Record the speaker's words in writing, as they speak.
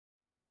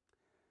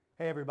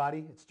Hey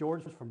everybody, it's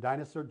George from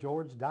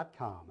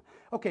DinosaurGeorge.com.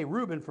 Okay,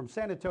 Ruben from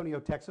San Antonio,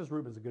 Texas.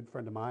 Ruben's a good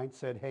friend of mine.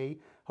 Said, hey,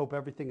 hope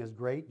everything is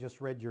great.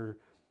 Just read your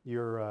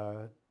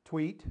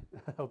tweet.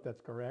 I hope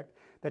that's correct.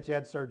 That you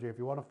had surgery. If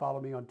you want to follow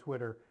me on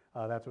Twitter,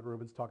 that's what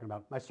Ruben's talking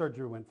about. My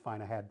surgery went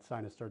fine. I had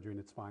sinus surgery and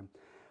it's fine.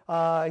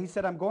 He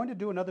said, I'm going to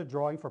do another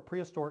drawing for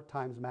Prehistoric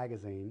Times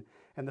magazine,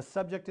 and the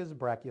subject is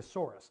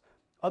Brachiosaurus.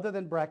 Other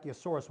than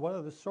Brachiosaurus, what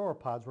other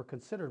sauropods were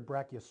considered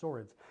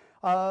brachiosaurids?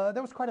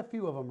 There was quite a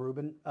few of them,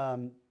 Ruben.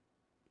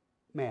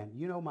 Man,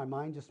 you know, my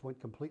mind just went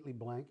completely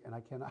blank, and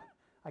I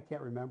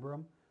can't remember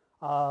them.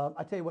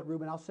 I tell you what,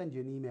 Ruben, I'll send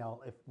you an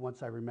email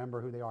once I remember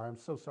who they are. I'm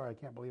so sorry, I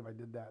can't believe I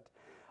did that.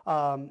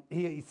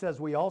 He says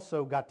we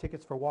also got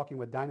tickets for Walking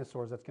with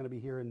Dinosaurs. That's going to be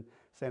here in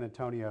San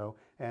Antonio,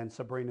 and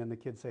Sabrina and the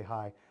kids say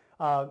hi.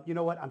 You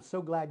know what? I'm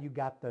so glad you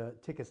got the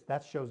tickets.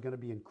 That show is going to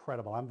be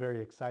incredible. I'm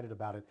very excited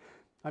about it.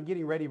 I'm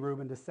getting ready,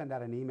 Ruben, to send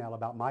out an email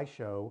about my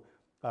show,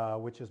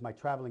 which is my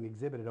traveling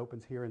exhibit. It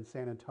opens here in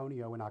San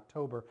Antonio in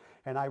October.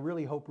 And I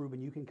really hope,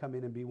 Ruben, you can come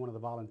in and be one of the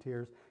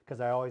volunteers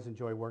because I always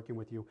enjoy working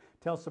with you.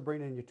 Tell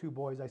Sabrina and your two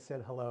boys I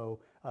said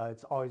hello.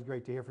 It's always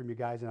great to hear from you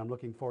guys, and I'm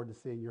looking forward to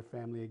seeing your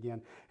family again.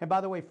 And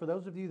by the way, for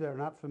those of you that are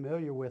not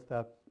familiar with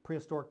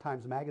Prehistoric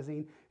Times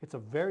magazine, it's a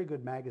very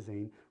good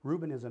magazine.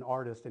 Ruben is an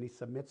artist, and he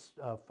submits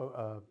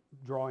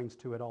drawings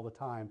to it all the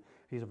time.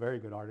 He's a very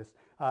good artist.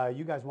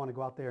 You guys want to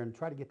go out there and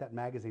try to get that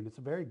magazine. It's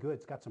very good.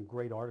 It's got some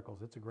great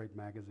articles. It's a great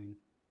magazine.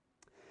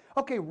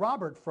 Okay,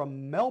 Robert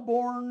from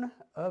Melbourne,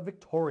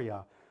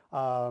 Victoria.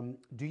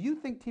 Do you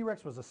think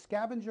T-Rex was a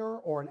scavenger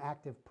or an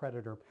active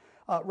predator?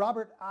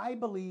 Robert, I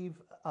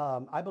believe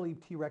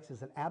T-Rex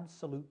is an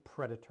absolute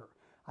predator.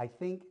 I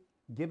think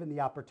given the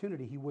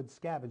opportunity, he would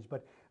scavenge,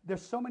 but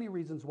there's so many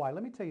reasons why.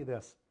 Let me tell you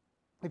this.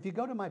 If you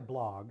go to my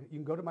blog, you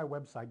can go to my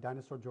website,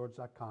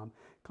 dinosaurgeorge.com,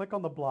 click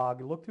on the blog,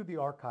 and look through the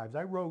archives.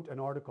 I wrote an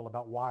article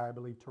about why I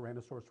believe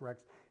Tyrannosaurus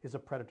rex is a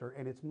predator,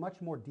 and it's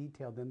much more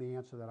detailed than the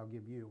answer that I'll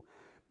give you.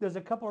 There's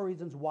a couple of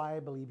reasons why I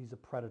believe he's a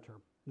predator.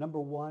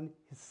 Number one,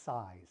 his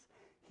size.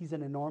 He's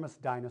an enormous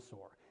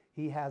dinosaur.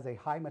 He has a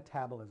high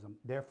metabolism,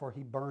 therefore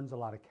he burns a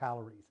lot of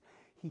calories.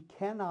 He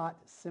cannot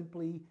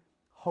simply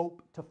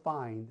hope to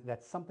find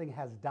that something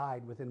has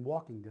died within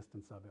walking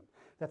distance of him.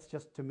 That's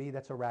just, to me,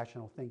 that's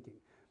irrational thinking.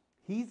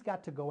 He's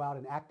got to go out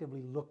and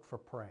actively look for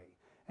prey.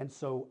 And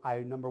so I,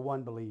 number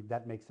one, believe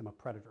that makes him a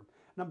predator.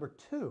 Number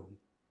two,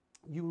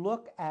 you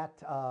look at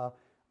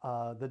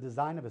the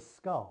design of his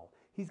skull.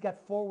 He's got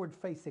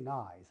forward-facing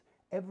eyes.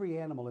 Every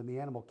animal in the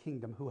animal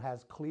kingdom who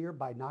has clear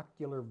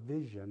binocular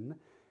vision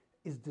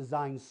is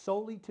designed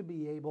solely to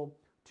be able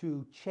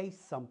to chase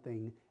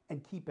something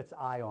and keep its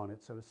eye on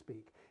it, so to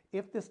speak.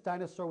 If this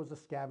dinosaur was a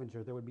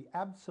scavenger, there would be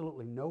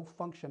absolutely no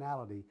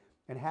functionality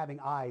in having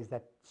eyes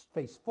that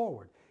face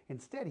forward.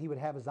 Instead, he would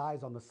have his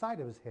eyes on the side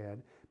of his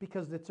head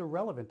because it's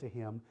irrelevant to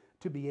him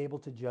to be able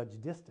to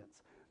judge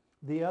distance.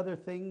 The other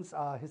things,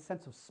 his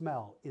sense of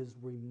smell is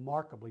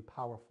remarkably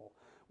powerful.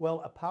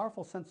 Well, a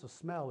powerful sense of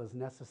smell is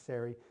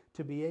necessary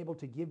to be able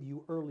to give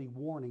you early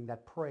warning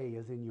that prey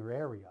is in your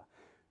area.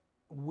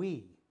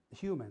 We,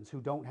 humans who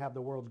don't have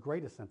the world's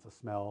greatest sense of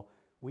smell,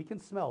 we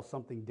can smell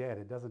something dead.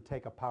 It doesn't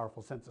take a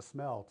powerful sense of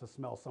smell to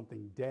smell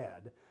something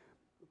dead.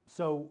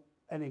 So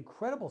an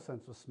incredible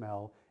sense of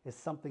smell is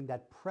something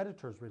that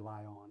predators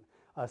rely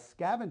on.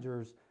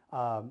 Scavengers,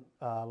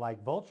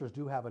 like vultures,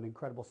 do have an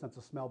incredible sense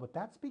of smell, but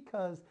that's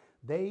because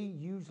they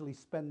usually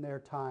spend their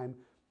time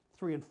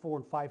 300 and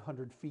 400 and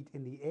 500 feet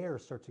in the air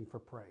searching for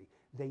prey.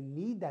 They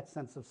need that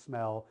sense of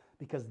smell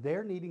because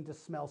they're needing to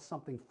smell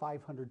something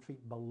 500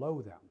 feet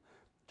below them.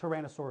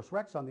 Tyrannosaurus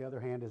rex, on the other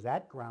hand, is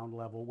at ground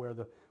level where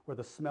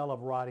the smell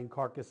of rotting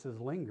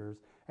carcasses lingers.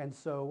 And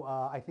so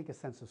I think a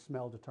sense of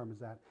smell determines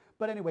that.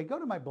 But anyway, go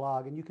to my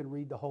blog and you can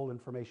read the whole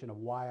information of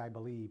why I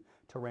believe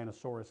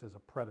Tyrannosaurus is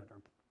a predator.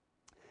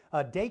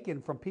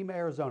 Daken from Pima,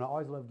 Arizona.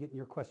 Always love getting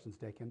your questions,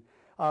 Daken.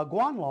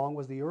 Guanlong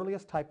was the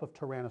earliest type of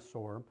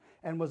tyrannosaur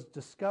and was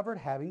discovered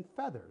having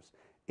feathers.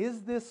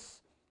 Is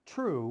this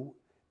true?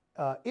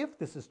 If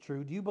this is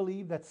true, do you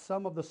believe that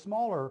some of the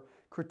smaller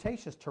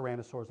Cretaceous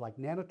tyrannosaurs like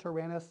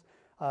Nanotyrannus,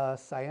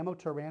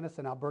 Siamotyrannus,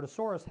 and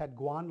Albertosaurus had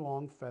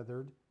Guanlong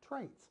feathered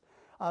traits?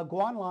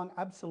 Guanlong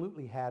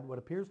absolutely had what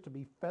appears to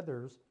be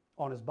feathers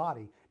on his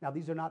body. Now,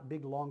 these are not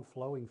big, long,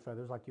 flowing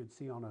feathers like you'd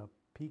see on a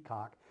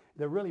peacock.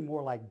 They're really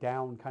more like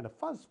down kind of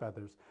fuzz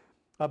feathers.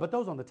 But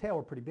those on the tail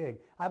were pretty big.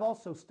 I've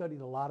also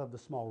studied a lot of the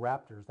small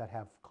raptors that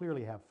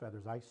clearly have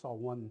feathers. I saw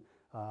one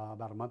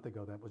about a month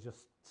ago that was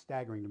just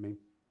staggering to me.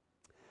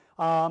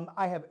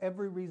 I have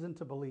every reason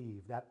to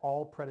believe that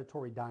all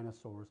predatory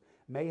dinosaurs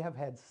may have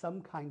had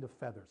some kind of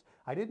feathers.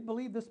 I didn't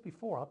believe this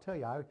before. I'll tell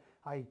you,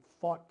 I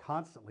fought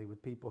constantly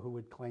with people who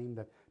would claim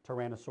that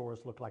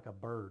Tyrannosaurus looked like a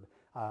bird.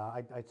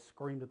 I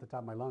screamed at the top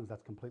of my lungs,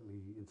 that's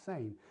completely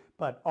insane.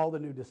 But all the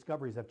new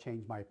discoveries have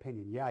changed my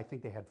opinion. Yeah, I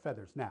think they had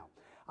feathers. Now,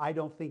 I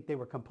don't think they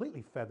were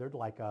completely feathered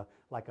like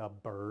a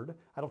bird.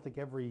 I don't think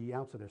every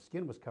ounce of their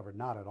skin was covered,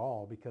 not at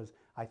all, because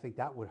I think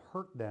that would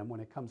hurt them when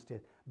it comes to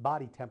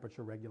body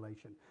temperature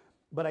regulation.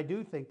 But I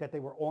do think that they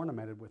were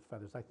ornamented with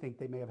feathers. I think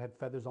they may have had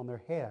feathers on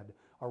their head,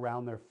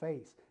 around their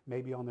face,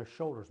 maybe on their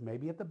shoulders,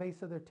 maybe at the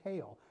base of their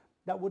tail.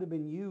 That would have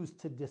been used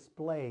to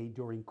display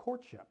during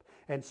courtship.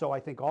 And so I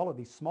think all of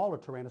these smaller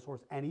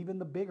tyrannosaurs and even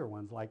the bigger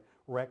ones like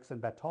Rex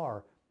and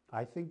Batar,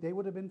 I think they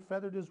would have been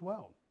feathered as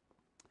well.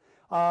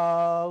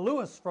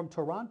 Lewis from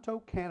Toronto,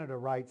 Canada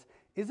writes,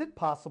 is it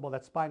possible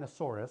that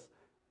Spinosaurus,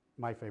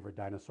 my favorite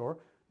dinosaur,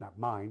 not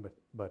mine,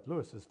 but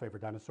Lewis's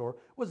favorite dinosaur,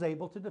 was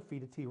able to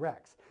defeat a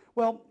T-Rex?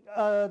 Well,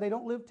 they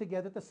don't live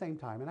together at the same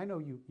time, and I know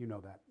you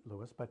know that,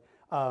 Lewis, but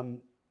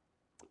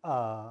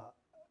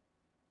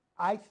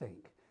I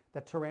think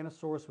that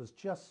Tyrannosaurus was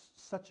just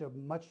such a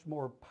much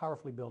more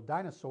powerfully built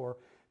dinosaur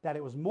that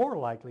it was more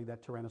likely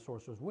that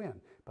Tyrannosaurus would win.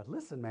 But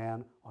listen,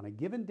 man, on a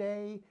given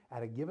day,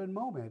 at a given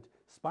moment,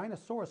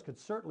 Spinosaurus could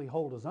certainly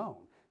hold his own.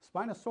 If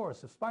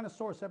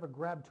Spinosaurus ever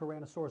grabbed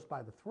Tyrannosaurus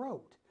by the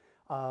throat,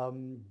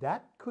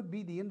 that could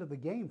be the end of the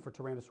game for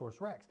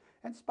Tyrannosaurus Rex.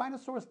 And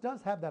Spinosaurus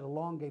does have that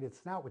elongated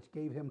snout, which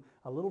gave him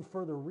a little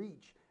further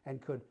reach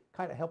and could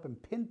kind of help him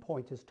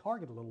pinpoint his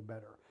target a little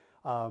better.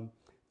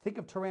 Think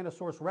of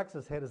Tyrannosaurus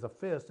Rex's head as a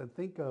fist, and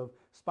think of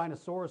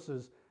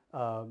Spinosaurus's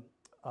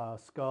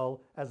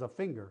skull as a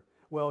finger.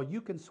 Well,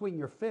 you can swing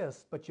your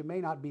fist, but you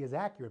may not be as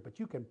accurate, but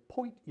you can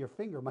point your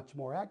finger much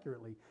more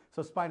accurately.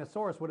 So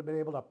Spinosaurus would have been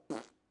able to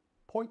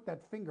point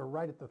that finger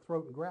right at the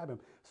throat and grab him.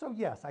 So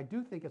yes, I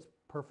do think it's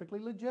perfectly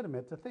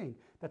legitimate to think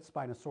that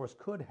Spinosaurus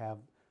could have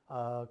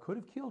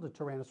killed a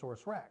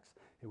Tyrannosaurus Rex.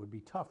 It would be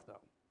tough,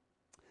 though.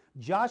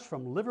 Josh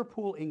from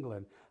Liverpool,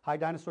 England. Hi,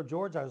 Dinosaur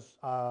George.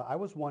 I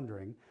was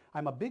wondering,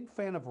 I'm a big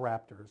fan of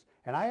raptors,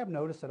 and I have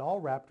noticed that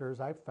all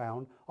raptors I've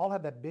found all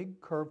have that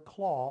big curved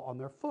claw on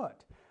their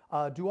foot.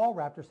 Do all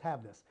raptors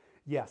have this?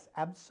 Yes,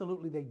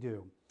 absolutely they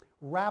do.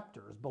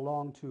 Raptors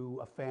belong to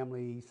a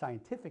family,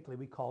 scientifically,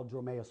 we call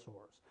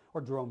dromaeosaurs,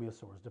 or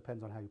dromaeosaurs,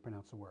 depends on how you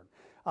pronounce the word.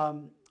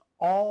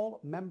 All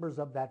members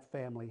of that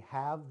family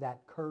have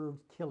that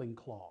curved killing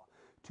claw.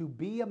 To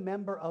be a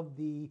member of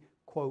the,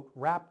 quote,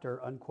 raptor,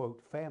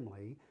 unquote,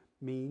 family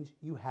means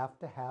you have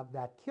to have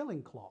that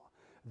killing claw.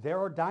 There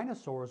are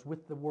dinosaurs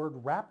with the word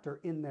raptor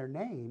in their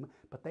name,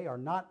 but they are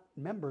not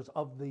members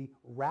of the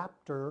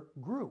raptor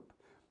group.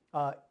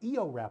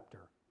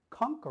 Eoraptor,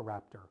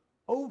 Conchoraptor,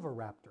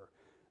 Oviraptor.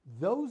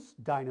 Those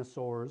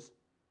dinosaurs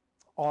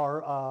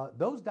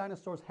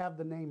have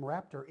the name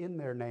raptor in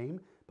their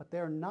name, but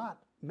they're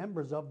not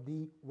members of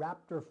the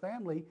raptor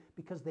family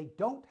because they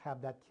don't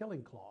have that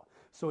killing claw.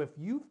 So if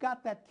you've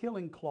got that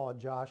killing claw,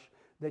 Josh,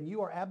 then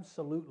you are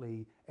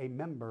absolutely a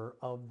member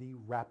of the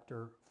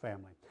raptor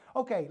family.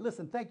 Okay,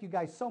 listen, thank you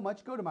guys so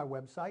much. Go to my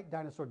website,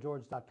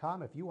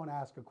 dinosaurgeorge.com. If you want to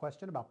ask a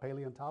question about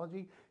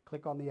paleontology,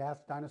 click on the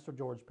Ask Dinosaur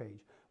George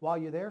page. While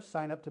you're there,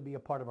 sign up to be a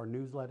part of our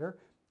newsletter.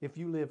 If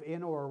you live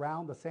in or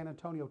around the San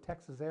Antonio,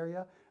 Texas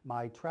area,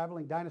 my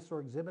traveling dinosaur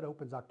exhibit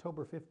opens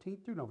October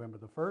 15th through November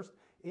the 1st.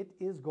 It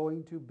is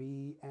going to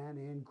be an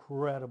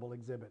incredible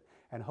exhibit,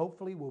 and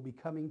hopefully we'll be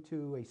coming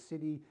to a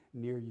city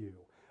near you.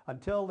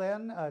 Until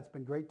then, it's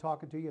been great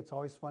talking to you. It's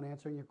always fun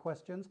answering your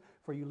questions.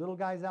 For you little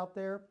guys out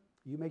there,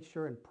 you make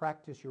sure and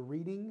practice your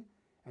reading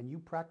and you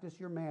practice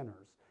your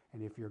manners.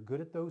 And if you're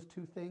good at those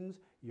two things,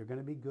 you're going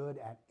to be good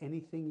at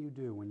anything you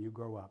do when you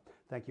grow up.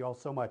 Thank you all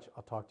so much.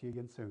 I'll talk to you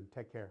again soon.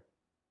 Take care.